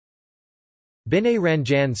Binay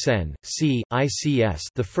Ranjan Sen, c. ICS,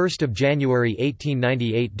 the 1st of January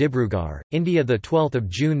 1898, Dibrugarh, India, the 12th of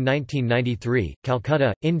June 1993,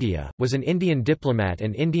 Calcutta, India, was an Indian diplomat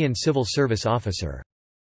and Indian civil service officer.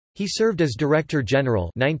 He served as Director General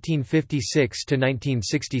 (1956 to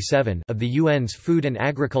 1967) of the UN's Food and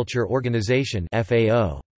Agriculture Organization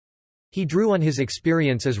 (FAO). He drew on his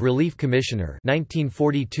experience as Relief Commissioner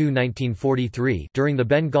 1942–1943 during the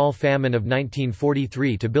Bengal famine of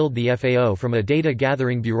 1943 to build the FAO from a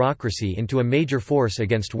data-gathering bureaucracy into a major force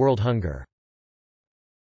against world hunger.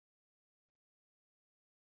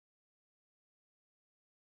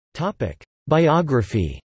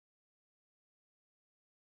 Biography.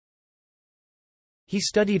 He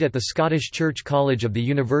studied at the Scottish Church College of the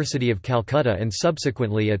University of Calcutta and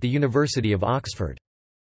subsequently at the University of Oxford.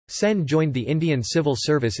 Sen joined the Indian Civil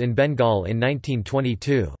Service in Bengal in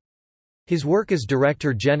 1922. His work as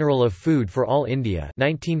Director General of Food for All India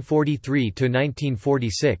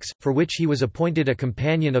 1943–1946, for which he was appointed a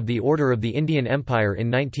Companion of the Order of the Indian Empire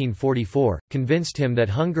in 1944, convinced him that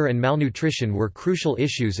hunger and malnutrition were crucial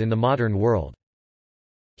issues in the modern world.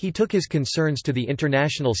 He took his concerns to the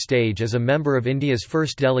international stage as a member of India's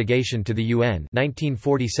first delegation to the UN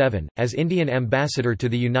 1947, as Indian ambassador to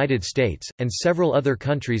the United States, and several other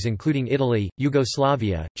countries including Italy,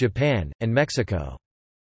 Yugoslavia, Japan, and Mexico.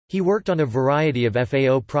 He worked on a variety of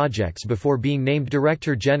FAO projects before being named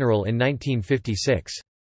Director General in 1956.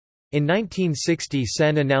 In 1960,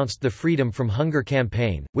 Sen announced the Freedom from Hunger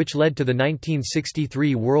campaign, which led to the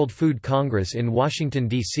 1963 World Food Congress in Washington,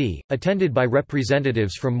 D.C., attended by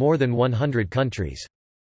representatives from more than 100 countries.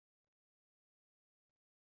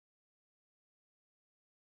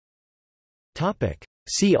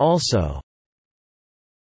 See also: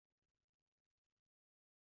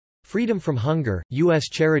 Freedom from Hunger, U.S.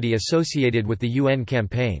 charity associated with the UN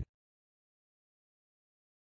campaign.